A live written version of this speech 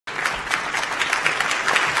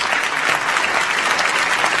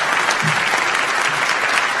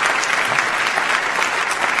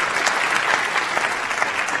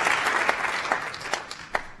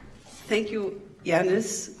Thank you,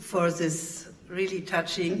 Yanis, for this really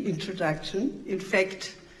touching introduction. In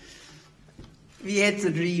fact, we had the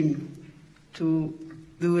dream to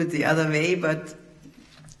do it the other way, but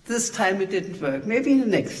this time it didn't work. Maybe the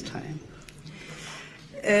next time.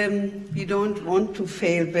 We don't want to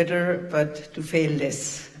fail better, but to fail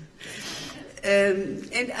less.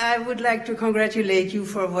 And I would like to congratulate you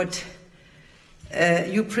for what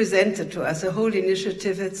you presented to us. The whole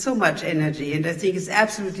initiative had so much energy, and I think it's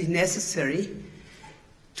absolutely necessary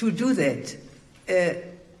to do that.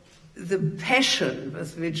 The passion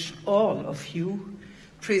with which all of you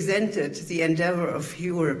presented the endeavor of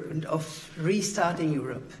Europe and of restarting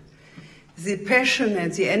Europe, the passion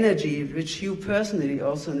and the energy which you personally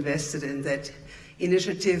also invested in that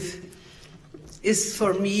initiative is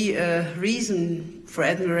for me a reason for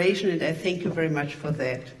admiration, and I thank you very much for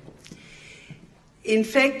that. In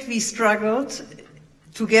fact, we struggled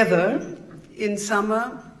together in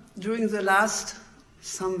summer during the last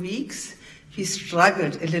some weeks. We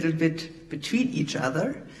struggled a little bit between each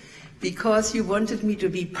other because you wanted me to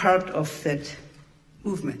be part of that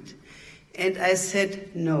movement. And I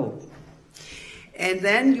said no. And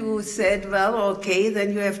then you said, well, okay,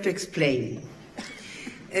 then you have to explain.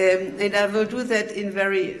 And I will do that in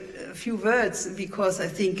very few words because I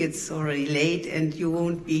think it's already late and you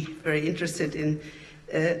won't be very interested in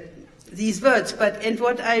these words. And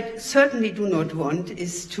what I certainly do not want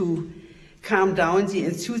is to calm down the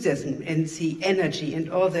enthusiasm and the energy and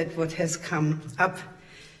all that what has come up.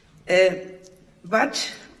 And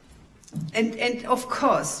of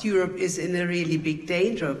course, Europe is in a really big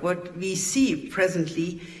danger. What we see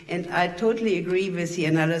presently, and I totally agree with the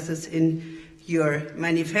analysis in your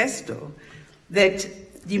manifesto, that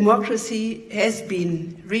democracy has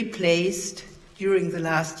been replaced during the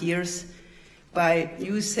last years by,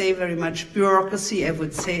 you say very much bureaucracy, I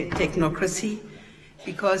would say technocracy,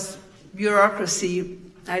 because bureaucracy,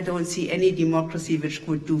 I don't see any democracy which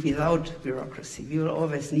could do without bureaucracy. We will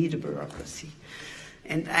always need a bureaucracy.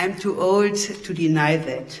 And I'm too old to deny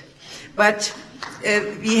that. But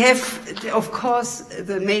we have, of course,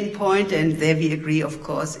 the main point, and there we agree, of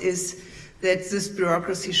course, is that this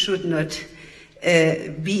bureaucracy should not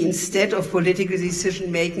be, instead of political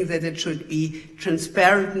decision-making, that it should be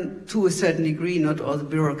transparent to a certain degree. Not all the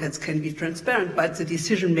bureaucrats can be transparent, but the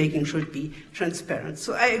decision-making should be transparent.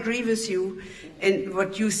 So I agree with you and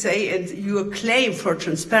what you say and your claim for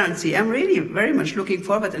transparency. I'm really very much looking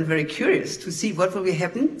forward and very curious to see what will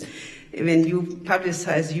happen when you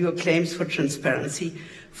publicize your claims for transparency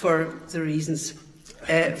for the reasons,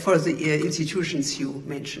 for the institutions you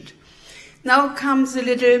mentioned. Now comes a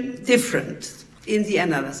little different in the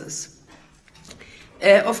analysis.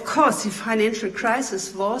 Of course, the financial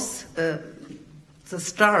crisis was the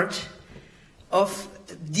start of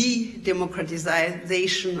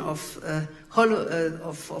de-democratization, of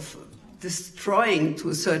destroying to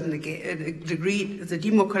a certain degree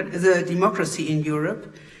the democracy in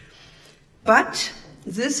Europe. But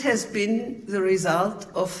this has been the result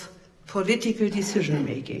of political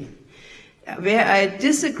decision-making. Where I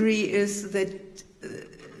disagree is that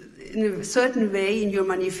in a certain way in your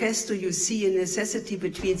manifesto you see a necessity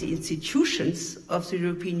between the institutions of the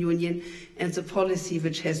European Union and the policy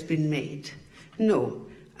which has been made. No,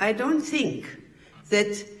 I don't think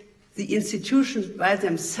that the institutions by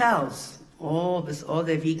themselves, with all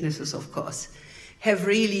their weaknesses of course, have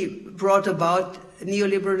really brought about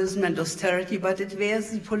neoliberalism and austerity, but it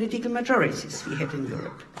was the political majorities we had in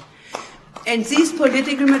Europe. And these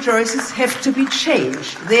political majorities have to be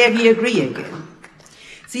changed. There we agree again.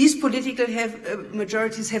 These political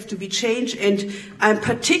majorities have to be changed, and I'm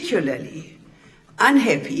particularly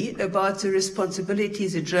unhappy about the responsibility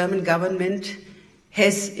the German government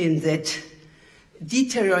has in that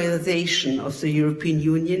deterioration of the European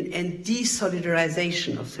Union and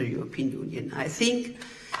desolidarization of the European Union. I think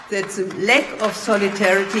that the lack of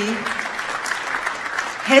solidarity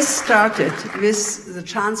has started with the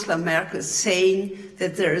Chancellor Merkel saying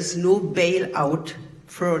that there is no bailout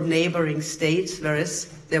for neighboring states, whereas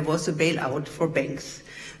there was a bailout for banks.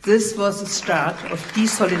 This was the start of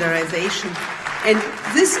desolidarization, and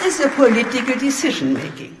this is a political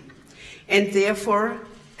decision-making. And therefore,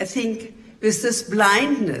 I think with this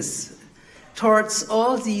blindness towards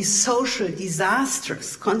all these social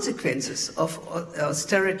disastrous consequences of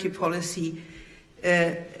austerity policy,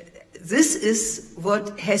 this is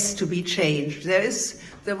what has to be changed.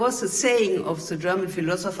 There was a saying of the German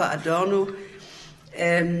philosopher Adorno,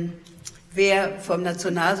 wer vom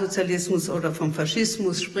Nationalsozialismus oder vom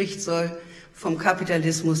Faschismus spricht, soll vom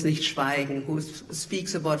Kapitalismus nicht schweigen. Who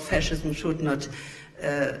speaks about fascism should not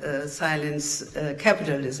silence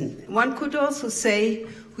capitalism. One could also say,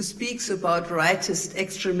 who speaks about rightist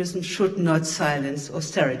extremism should not silence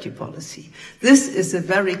austerity policy. This is a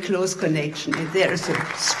very close connection, and there is a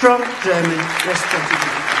strong German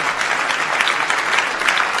responsibility.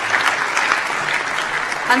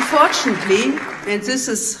 Unfortunately, and this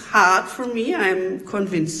is hard for me, I'm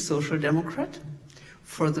convinced social democrat,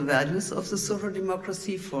 for the values of the social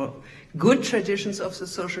democracy, for good traditions of the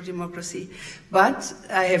social democracy. But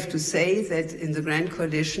I have to say that in the Grand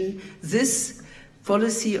Coalition, this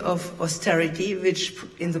policy of austerity, which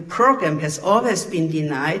in the program has always been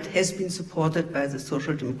denied, has been supported by the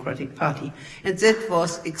Social Democratic Party. And that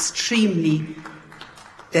was extremely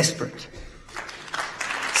desperate.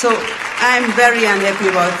 So I'm very unhappy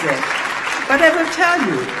about that. But I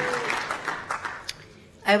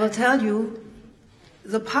will tell you,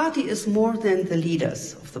 the party is more than the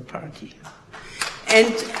leaders of the party.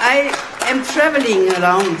 And I am traveling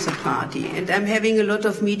around the party, and I'm having a lot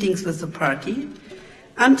of meetings with the party.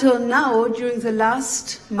 Until now, during the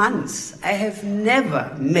last months, I have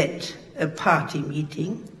never met a party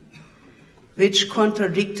meeting which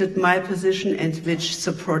contradicted my position and which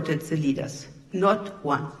supported the leaders. Not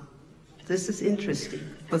one. This is interesting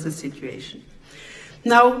for the situation.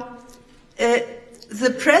 Now,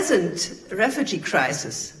 the present refugee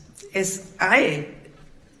crisis, as I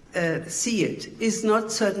see it, is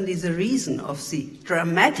not certainly the reason of the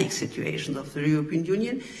dramatic situation of the European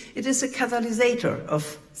Union. It is a catalyst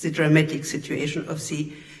of the dramatic situation of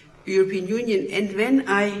the European Union. And when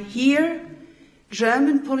I hear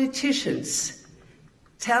German politicians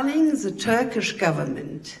telling the Turkish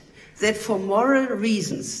government that for moral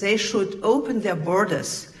reasons they should open their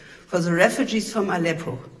borders for the refugees from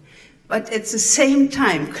Aleppo, but at the same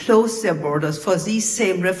time close their borders for these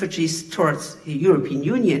same refugees towards the European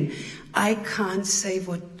Union, I can't say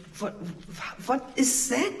what is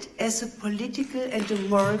that as a political and a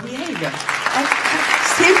moral behavior. I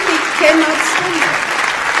simply cannot say that.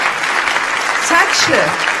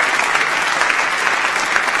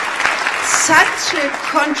 Such a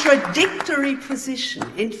contradictory position,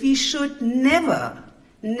 and we should never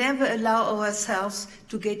allow ourselves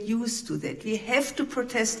to get used to that. We have to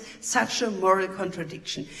protest such a moral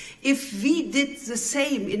contradiction. If we did the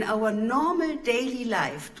same in our normal daily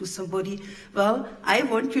life to somebody, well, I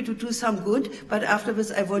want you to do some good, but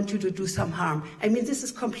afterwards I want you to do some harm. I mean, this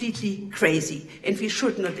is completely crazy, and we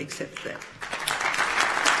should not accept that.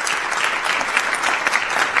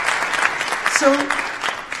 So,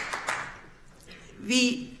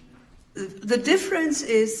 the difference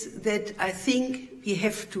is that I think we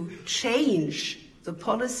have to change the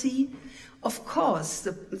policy. Of course,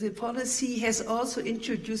 the policy has also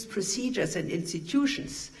introduced procedures and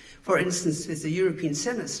institutions, for instance, with the European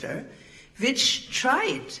semester, which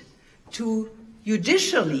tried to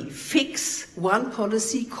judicially fix one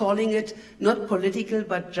policy, calling it not political,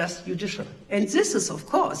 but just judicial. And this is, of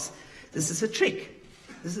course, this is a trick.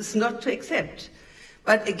 This is not to accept.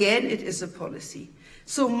 But again, it is a policy.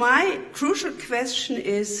 So my crucial question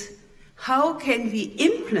is, how can we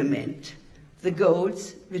implement the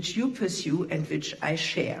goals which you pursue and which I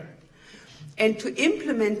share? And to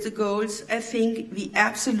implement the goals, I think we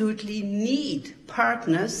absolutely need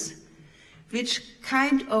partners which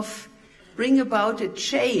kind of bring about a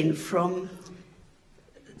chain from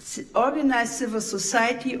organized civil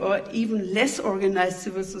society or even less organized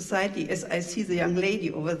civil society, as I see the young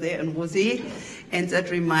lady over there in Rosé, and that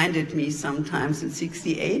reminded me sometimes in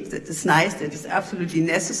 '68 that is nice, that is absolutely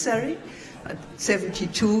necessary, but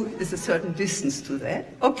 72 is a certain distance to that.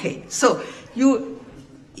 Okay, so to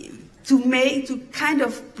kind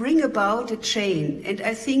of bring about a chain, and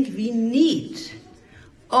I think we need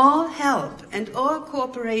all help and all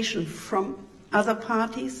cooperation from other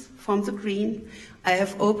parties, from the Green. I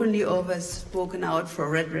have openly always spoken out for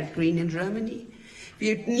Red, Red, Green in Germany.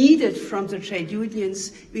 We need it from the trade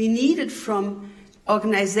unions. We need it from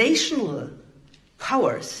organizational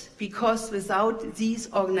powers, because without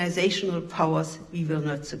these organizational powers, we will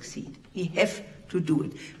not succeed. We have to do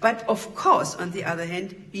it. But of course, on the other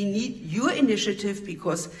hand, we need your initiative,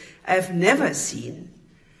 because I've never seen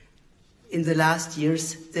in the last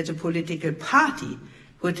years that a political party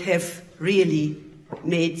would have really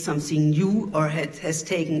made something new or has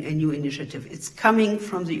taken a new initiative. It's coming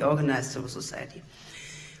from the organized civil society.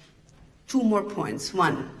 Two more points.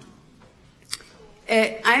 One,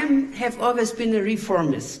 I have always been a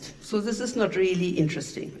reformist, so this is not really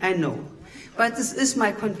interesting, I know. But this is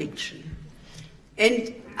my conviction.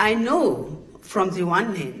 And I know from the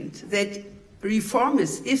one hand that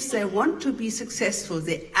reformists, if they want to be successful,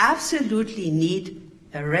 they absolutely need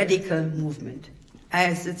a radical movement.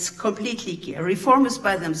 As it's completely clear. Reformists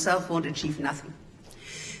by themselves won't achieve nothing.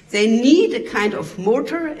 They need a kind of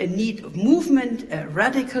motor, a need of movement, a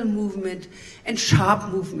radical movement, and sharp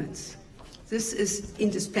movements. This is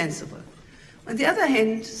indispensable. On the other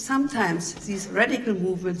hand, sometimes these radical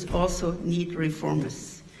movements also need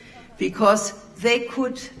reformists, because they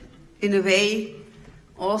could, in a way,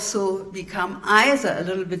 also become either a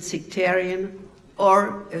little bit sectarian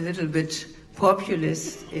or a little bit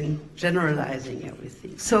populist in generalizing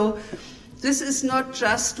everything. So this is not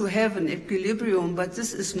just to have an equilibrium, but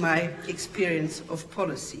this is my experience of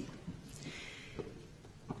policy.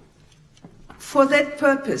 For that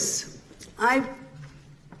purpose,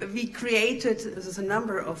 we created a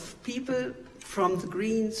number of people from the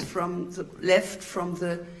Greens, from the left, from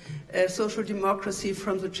the social democracy,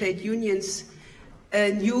 from the trade unions,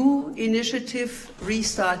 a new initiative,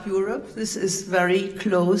 Restart Europe. This is very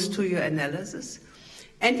close to your analysis.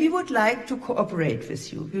 And we would like to cooperate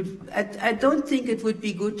with you. I don't think it would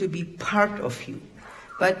be good to be part of you,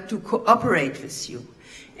 but to cooperate with you.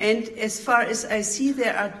 And as far as I see,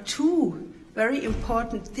 there are two very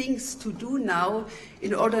important things to do now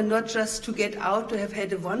in order not just to get out to have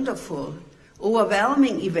had a wonderful,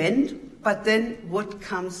 overwhelming event, but then what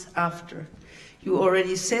comes after. You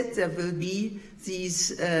already said there will be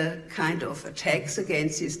these kind of attacks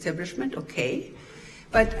against the establishment, okay.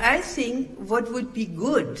 But I think what would be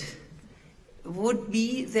good would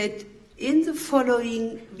be that in the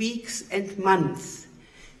following weeks and months,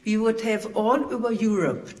 we would have all over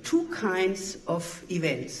Europe two kinds of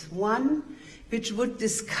events. One, which would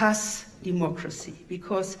discuss democracy,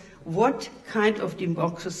 because what kind of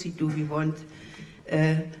democracy do we want?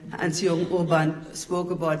 Hans-Jürgen Urban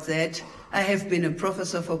spoke about that. I have been a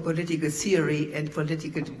professor for political theory and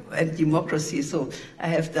democracy, so I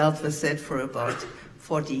have dealt with that for about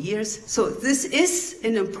 40 years. So this is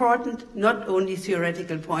an important, not only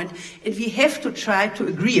theoretical point, and we have to try to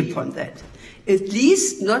agree upon that. At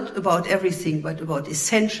least not about everything, but about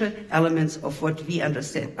essential elements of what we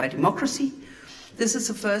understand by democracy. This is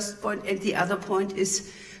the first point, and the other point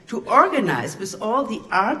is to organize with all the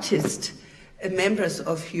artists, members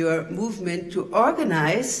of your movement, to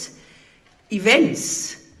organize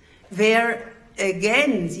events where,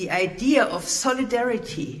 again, the idea of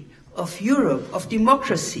solidarity, of Europe, of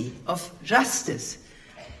democracy, of justice,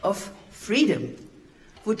 of freedom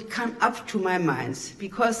would come up to my mind,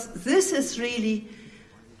 because this is really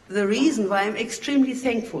the reason why I'm extremely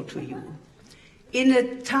thankful to you. In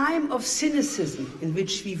a time of cynicism in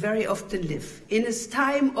which we very often live, in a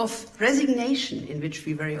time of resignation in which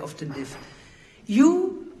we very often live,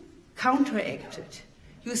 you counteracted.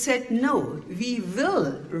 You said, no, we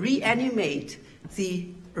will reanimate the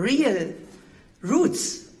real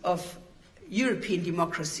roots of European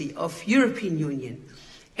democracy, of European Union.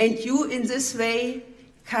 And you, in this way,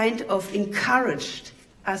 kind of encouraged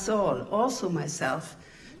us all, also myself,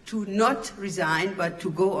 to not resign, but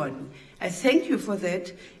to go on. I thank you for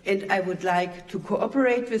that, and I would like to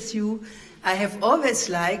cooperate with you. I have always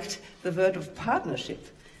liked the word of partnership.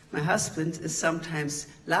 My husband is sometimes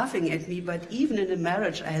laughing at me, but even in a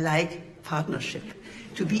marriage, I like partnership.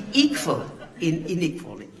 To be equal in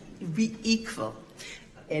inequality, be equal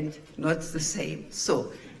and not the same.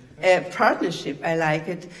 So, partnership, I like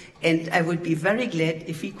it, and I would be very glad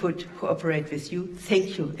if we could cooperate with you.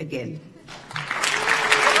 Thank you again.